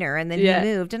trainer and then he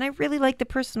moved and I really like the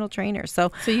personal trainer.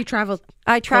 So So you traveled.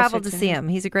 I traveled closer to to see him. him.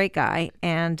 He's a great guy.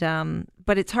 And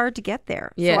but it's hard to get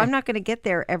there. Yeah. So I'm not going to get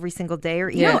there every single day or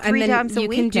even 3 times a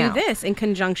week. You can now. do this in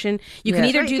conjunction. You can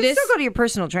either do You this. can still go to your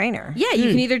personal trainer. Yeah, you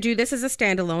can either do this as a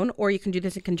standalone, or you can do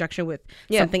this in conjunction with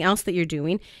something else that you're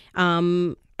doing.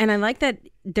 And I like that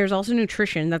there's also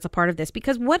nutrition that's a part of this,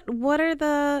 because what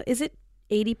are is it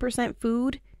 80%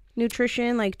 food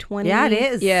nutrition, like 20? Yeah, it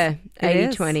is. Yeah,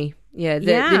 It 80-20. Yeah,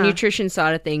 the nutrition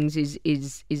side of things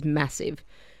is massive.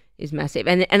 Is massive.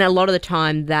 And a lot of the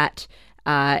time that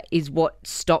is what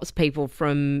stops people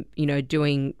from,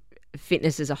 doing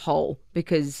fitness as a whole,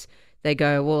 because they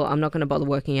go, well, I'm not going to bother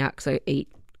working out because I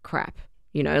eat crap,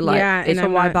 So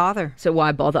why bother? So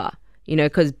why bother?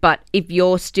 But if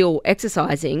you're still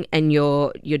exercising and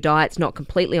your diet's not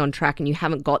completely on track and you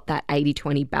haven't got that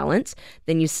 80-20 balance,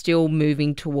 then you're still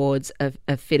moving towards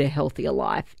a fitter, healthier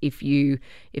life if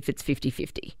it's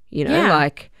 50-50,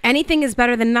 like anything is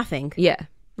better than nothing. Yeah.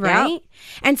 Right? Yep.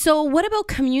 And so what about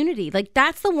community? Like,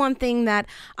 that's the one thing that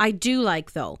I do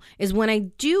like, though, is when I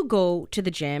do go to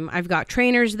the gym, I've got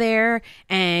trainers there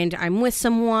and I'm with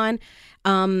someone.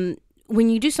 When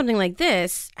you do something like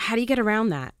this, how do you get around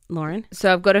that, Lauren?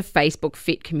 So I've got a Facebook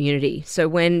FHIT community. So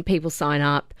when people sign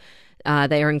up,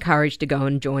 they are encouraged to go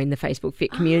and join the Facebook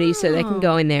FHIT community, so they can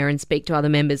go in there and speak to other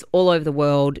members all over the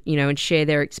world, and share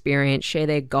their experience, share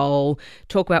their goal,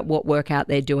 talk about what workout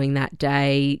they're doing that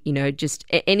day, just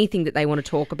anything that they want to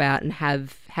talk about and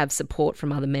have support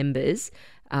from other members.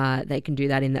 They can do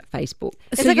that in that Facebook.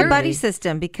 It's like a buddy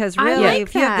system, because really,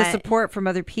 if you have the that. support from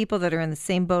other people that are in the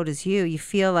same boat as you, you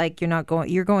feel like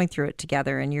you're going through it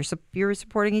together, and you're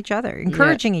supporting each other,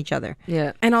 encouraging each other.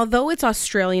 Yeah. And although it's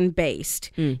Australian based,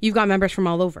 you've got members from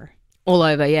all over. All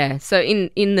over, yeah. So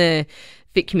in the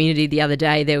FHIT community the other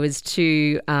day, there was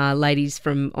 2 ladies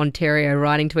from Ontario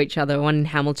writing to each other, one in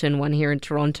Hamilton, one here in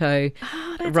Toronto,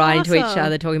 writing to each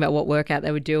other, talking about what workout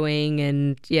they were doing,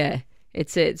 and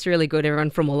It's really good. Everyone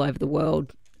from all over the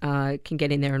world can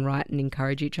get in there and write and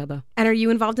encourage each other. And are you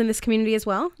involved in this community as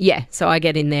well? Yeah, so I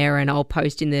get in there and I'll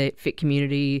post in the FHIT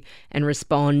community and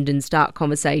respond and start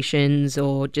conversations,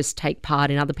 or just take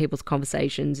part in other people's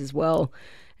conversations as well,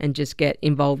 and just get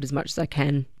involved as much as I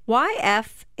can. Why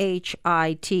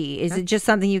FHIT? Is it just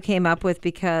something you came up with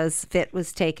because FHIT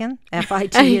was taken?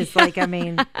 FIT is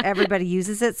everybody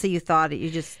uses it, so you thought you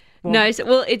just... No,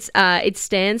 it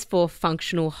stands for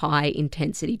Functional High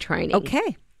Intensity Training.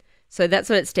 Okay. So that's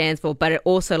what it stands for, but it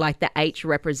also, like, the H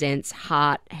represents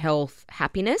heart, health,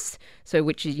 happiness. So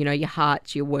which is, your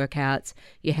heart's your workouts,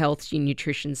 your health's your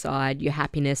nutrition side, your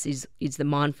happiness is the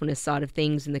mindfulness side of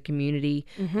things in the community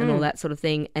and all that sort of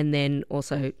thing. And then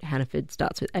also Hannaford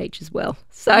starts with H as well.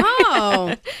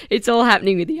 So it's all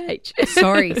happening with the H.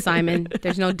 Sorry, Simon.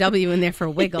 There's no W in there for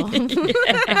wiggle.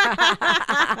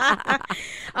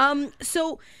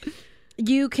 So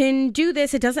you can do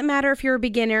this. It doesn't matter if you're a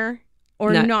beginner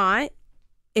or not.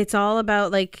 It's all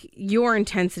about, like, your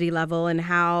intensity level and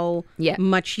how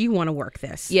much you want to work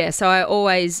this. Yeah. So I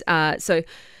always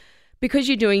because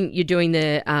you're doing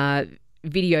the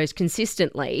videos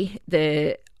consistently,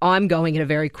 I'm going at a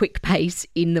very quick pace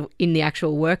in the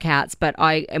actual workouts, but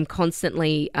I am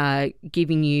constantly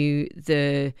giving you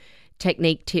the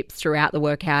technique tips throughout the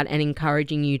workout and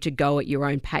encouraging you to go at your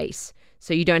own pace.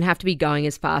 So you don't have to be going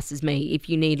as fast as me. If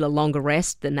you need a longer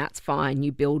rest, then that's fine.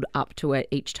 You build up to it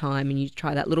each time, and you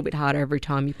try that little bit harder every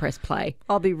time you press play.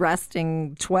 I'll be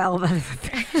resting 12 out of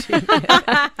 13.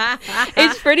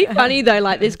 It's pretty funny, though.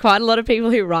 Like, there's quite a lot of people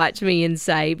who write to me and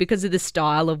say, because of the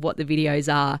style of what the videos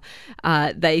are,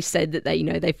 they said that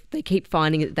they keep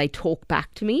finding that they talk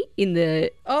back to me in the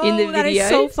videos. That is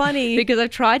so funny. Because I've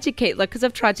tried to keep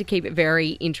it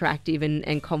very interactive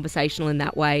and conversational in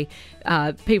that way.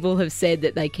 People have said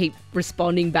that they keep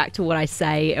responding back to what I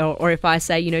say, or if I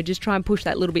say, just try and push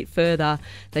that little bit further,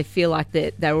 they feel like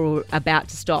they were about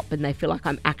to stop and they feel like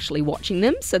I'm actually watching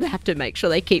them, so they have to make sure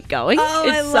they keep going.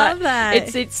 I love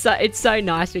that. It's so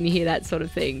nice when you hear that sort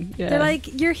of thing. Yeah. They're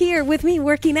like, you're here with me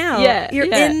working out. Yeah,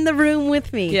 you're in the room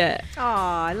with me. Yeah. Oh,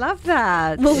 I love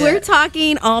that. Well, we're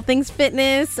talking all things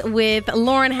fitness with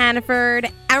Lauren Hannaford,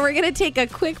 and we're going to take a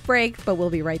quick break, but we'll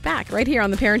be right back right here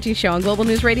on The Parenting Show on Global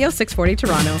News Radio 640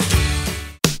 Toronto.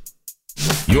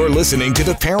 You're listening to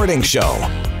The Parenting Show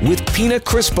with Pina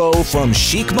Crispo from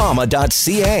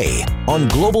chicmama.ca on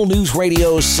Global News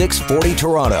Radio 640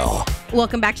 Toronto.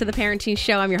 Welcome back to The Parenting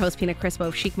Show. I'm your host, Pina Crispo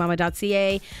of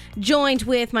chicmama.ca, joined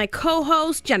with my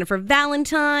co-host, Jennifer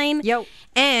Valentine. Yo.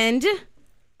 And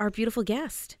our beautiful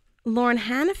guest, Lauren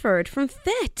Hannaford from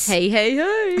FHIT.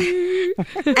 Hey.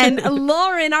 And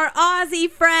Lauren, our Aussie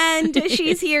friend,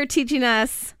 she's here teaching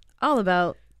us all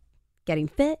about getting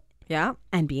fit. Yeah.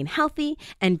 And being healthy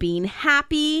and being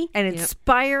happy. And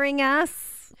inspiring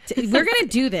us. We're going to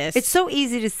do this. It's so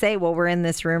easy to say, well, we're in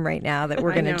this room right now that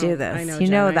we're going to do this. I know, you Jen,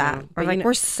 know I that. know. We're But like, you know-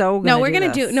 we're so going to No, do we're going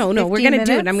to this. do No, we're 15 going to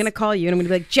do it. I'm minutes? going to call you and I'm going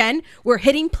to be like, Jen, we're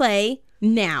hitting play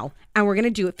now. And we're going to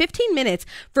do it 15 minutes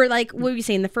for like, what were you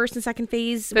saying, the first and second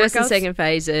phase First workouts? and second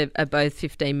phase are both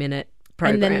 15-minute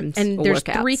programs And or there's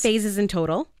workouts. 3 phases in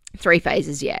total. 3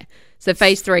 phases, yeah. So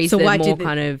phase 3 is the more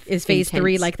kind of Is phase 3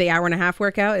 intense. like the hour and a half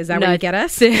workout? Is that No. where you get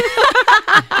us?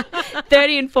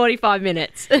 30 and 45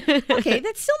 minutes. Okay,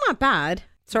 that's still not bad.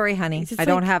 Sorry, honey. It's I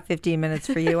don't like- have 15 minutes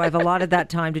for you. I've allotted that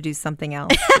time to do something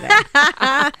else today.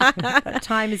 That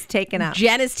time is taken up.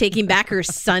 Jen is taking back her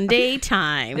Sunday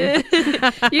time.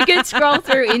 You can scroll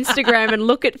through Instagram and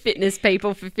look at fitness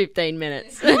people for 15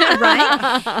 minutes.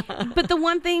 Right? But the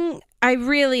one thing I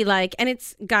really like, and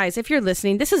it's, guys, if you're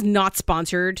listening, this is not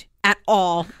sponsored at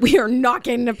all. We are not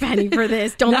getting a penny for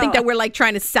this. Don't think that we're like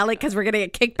trying to sell it because we're going to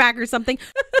get kickback or something.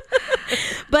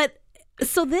 But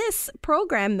so this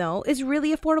program, though, is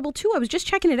really affordable, too. I was just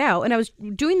checking it out, and I was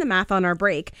doing the math on our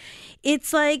break.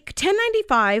 It's like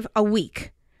 $10.95 a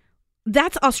week.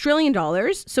 That's Australian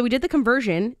dollars. So we did the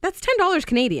conversion. That's $10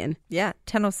 Canadian. Yeah,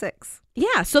 10:06.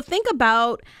 Yeah. So think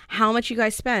about how much you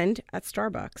guys spend at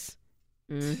Starbucks.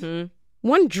 Mm-hmm.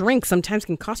 One drink sometimes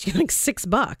can cost you like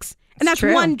 $6. And that's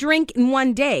true. one drink in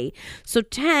one day. So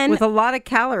 10, With a lot of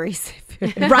calories.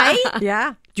 right?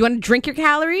 Yeah. Do you want to drink your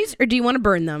calories or do you want to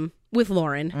burn them? With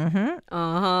Lauren.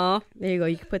 Uh-huh. There you go.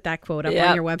 You can put that quote up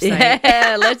Yeah. on your website.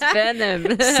 Yeah, let's burn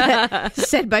them.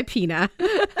 Said by Pina.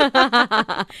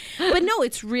 But no,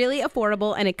 it's really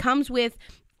affordable and it comes with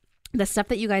the stuff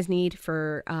that you guys need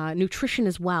for nutrition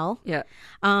as well. Yeah.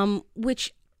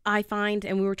 Which I find,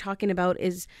 and we were talking about,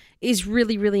 is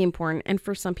really, really important. And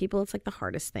for some people, it's like the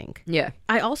hardest thing. Yeah.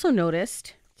 I also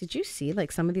noticed, did you see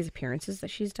like some of these appearances that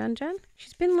she's done, Jen?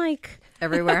 She's been like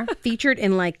Everywhere. featured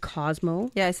in like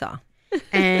Cosmo. Yeah, I saw.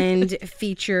 And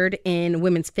featured in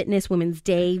Women's Fitness, Women's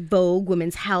Day, Vogue,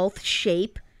 Women's Health,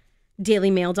 Shape,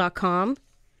 DailyMail.com.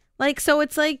 Like, so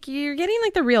it's like you're getting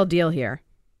like the real deal here.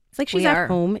 It's like she's at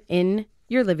home in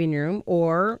your living room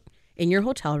or in your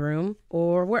hotel room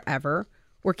or wherever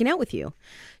working out with you.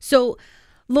 So,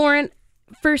 Lauren,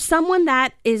 for someone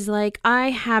that is like, I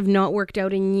have not worked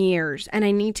out in years and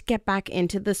I need to get back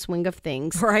into the swing of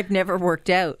things. Or I've never worked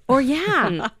out. Or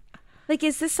yeah. Like,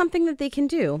 is this something that they can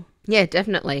do? Yeah,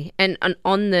 definitely. And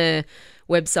on the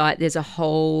website, there's a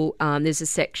whole, there's a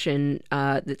section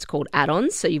that's called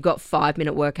add-ons. So you've got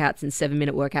 5-minute workouts and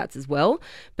 7-minute workouts as well.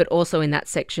 But also in that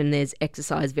section, there's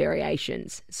exercise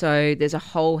variations. So there's a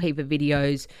whole heap of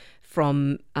videos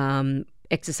from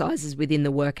exercises within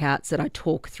the workouts that I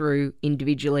talk through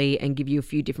individually and give you a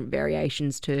few different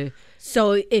variations to.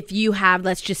 So if you have,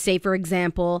 let's just say, for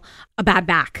example, a bad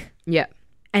back. Yeah.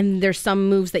 And there's some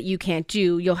moves that you can't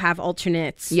do, you'll have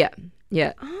alternates. Yeah.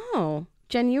 Yeah. Oh,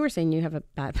 Jen, you were saying you have a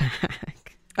bad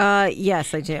back.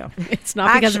 Yes, I do. It's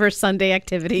not because of her Sunday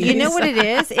activities. You know what it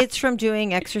is? It's from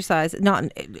doing exercise, not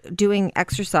doing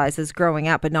exercises growing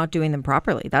up, but not doing them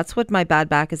properly. That's what my bad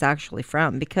back is actually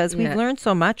from, because we've learned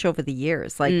so much over the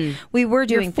years. Like we were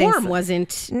doing Your form things.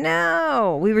 wasn't.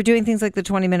 No, we were doing things like the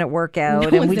 20-minute workout, No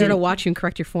and one's we there to didn't. watch you and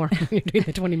correct your form when you're doing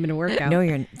the 20-minute workout.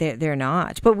 No, they're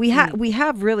not. But we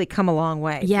have really come a long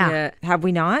way. Yeah. Have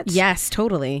we not? Yes,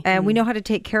 totally. And we know how to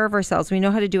take care of ourselves. We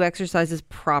know how to do exercises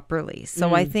properly.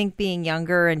 So I think being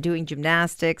younger and doing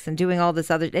gymnastics and doing all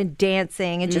this other and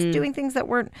dancing and just doing things that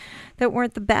weren't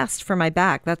the best for my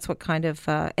back. That's what kind of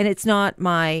and it's not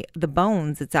the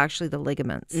bones. It's actually the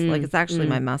ligaments. Like it's actually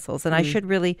my muscles. And I should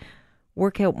really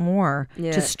work out more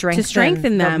to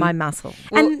strengthen them. my muscle.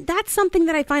 And that's something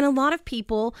that I find a lot of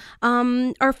people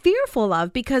are fearful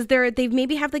of because they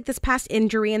maybe have like this past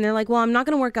injury and they're like, well, I'm not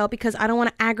going to work out because I don't want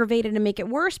to aggravate it and make it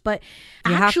worse. But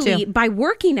You have actually, to. by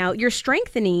working out, you're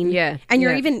strengthening. Yeah. And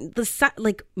you're Yeah. even,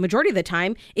 like majority of the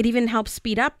time, it even helps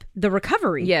speed up the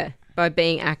recovery. Yeah, by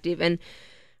being active. And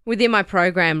within my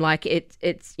program, like it's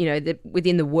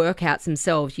within the workouts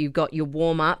themselves, you've got your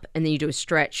warm up and then you do a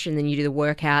stretch and then you do the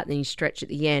workout and then you stretch at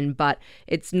the end. But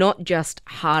it's not just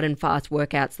hard and fast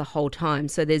workouts the whole time.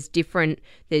 So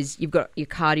you've got your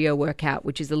cardio workout,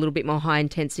 which is a little bit more high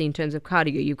intensity in terms of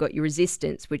cardio. You've got your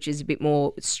resistance, which is a bit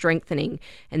more strengthening.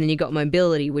 And then you've got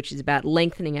mobility, which is about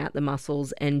lengthening out the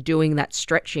muscles and doing that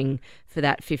stretching for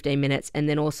that 15 minutes. And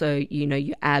then also,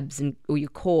 your abs or your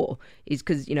core is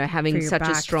because, having your such a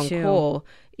back strong too. core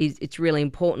it's really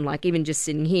important. Like even just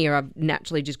sitting here, I've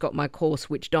naturally just got my core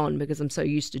switched on because I'm so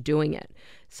used to doing it.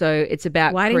 So it's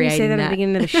about Why didn't you say that at the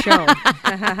beginning of the show?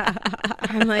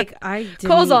 I'm like, I didn't.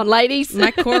 Calls on, ladies. My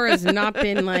core has not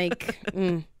been like,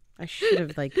 I should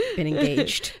have been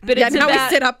engaged. But yeah, it's now about,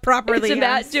 we sit up properly. It's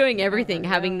about yes. doing everything,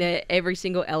 having every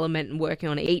single element and working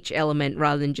on each element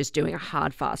rather than just doing a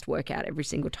hard, fast workout every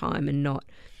single time and not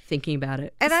thinking about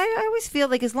it. And I always feel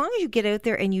like as long as you get out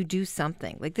there and you do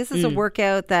something, like this is a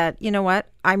workout that, you know what,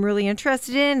 I'm really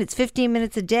interested in. It's 15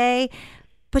 minutes a day.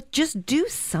 But just do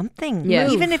something. Yeah.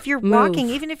 Even if you're walking,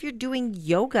 even if you're doing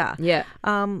yoga. Yeah.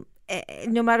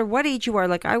 No matter what age you are,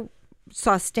 like I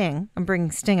saw Sting. I'm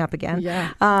bringing Sting up again.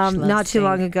 Yeah. Not Sting. too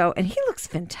long ago. And he looks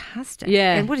fantastic.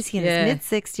 Yeah. And what is he in his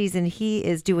mid-60s? And he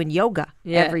is doing yoga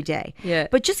every day. Yeah.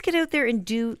 But just get out there and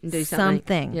do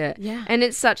something. Yeah. Yeah. And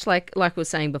it's such, like we were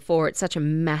saying before, it's such a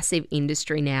massive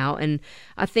industry now. And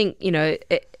I think,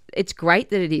 it's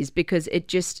great that it is because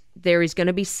there is going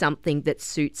to be something that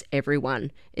suits everyone.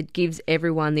 It gives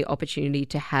everyone the opportunity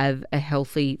to have a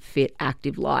healthy, fit,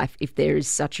 active life if there is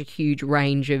such a huge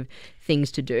range of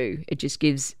things to do. It just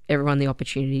gives everyone the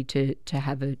opportunity to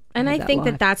have a And have I think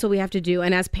life. that's what we have to do.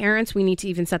 And as parents, we need to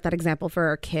even set that example for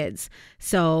our kids.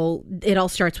 So it all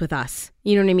starts with us.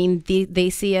 You know what I mean? They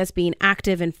see us being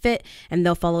active and fit and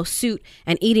they'll follow suit,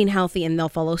 and eating healthy and they'll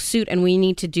follow suit. And we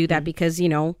need to do that because,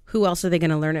 who else are they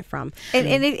going to learn it from?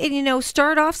 And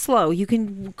start off slow. You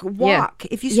can walk.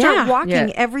 If you start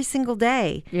walking every single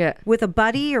day with a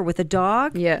buddy or with a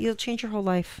dog, you'll change your whole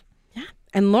life.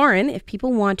 And Lauren, if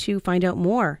people want to find out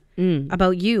more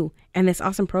about you and this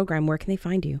awesome program, where can they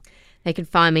find you? They can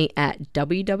find me at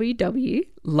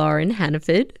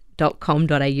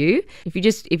www.laurenhannaford.com.au. If you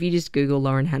just Google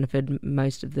Lauren Hannaford,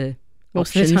 most of the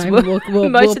options will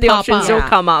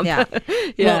come up. Yeah.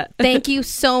 Well, thank you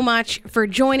so much for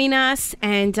joining us.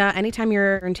 And anytime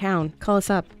you're in town, call us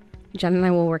up. Jen and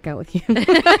I will work out with you.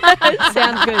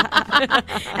 Sounds good.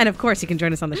 And of course, you can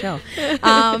join us on the show.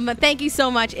 Thank you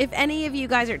so much. If any of you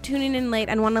guys are tuning in late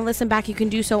and want to listen back, you can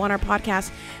do so on our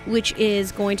podcast, which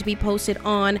is going to be posted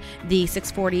on the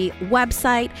 640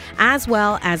 website, as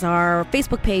well as our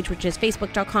Facebook page, which is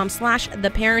facebook.com/The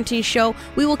Parenting Show.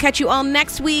 We will catch you all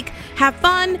next week. Have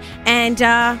fun, and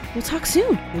we'll talk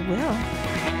soon. We will.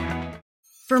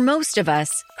 For most of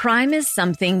us, crime is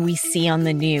something we see on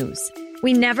the news.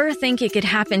 We never think it could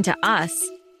happen to us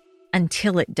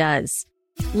until it does.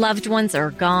 Loved ones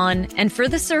are gone, and for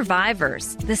the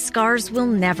survivors, the scars will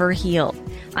never heal.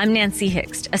 I'm Nancy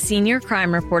Hixt, a senior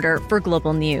crime reporter for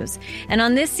Global News. And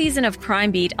on this season of Crime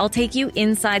Beat, I'll take you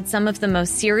inside some of the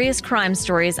most serious crime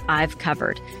stories I've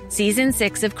covered. Season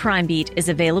 6 of Crime Beat is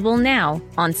available now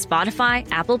on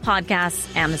Spotify, Apple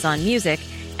Podcasts, Amazon Music,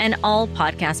 and all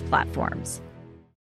podcast platforms.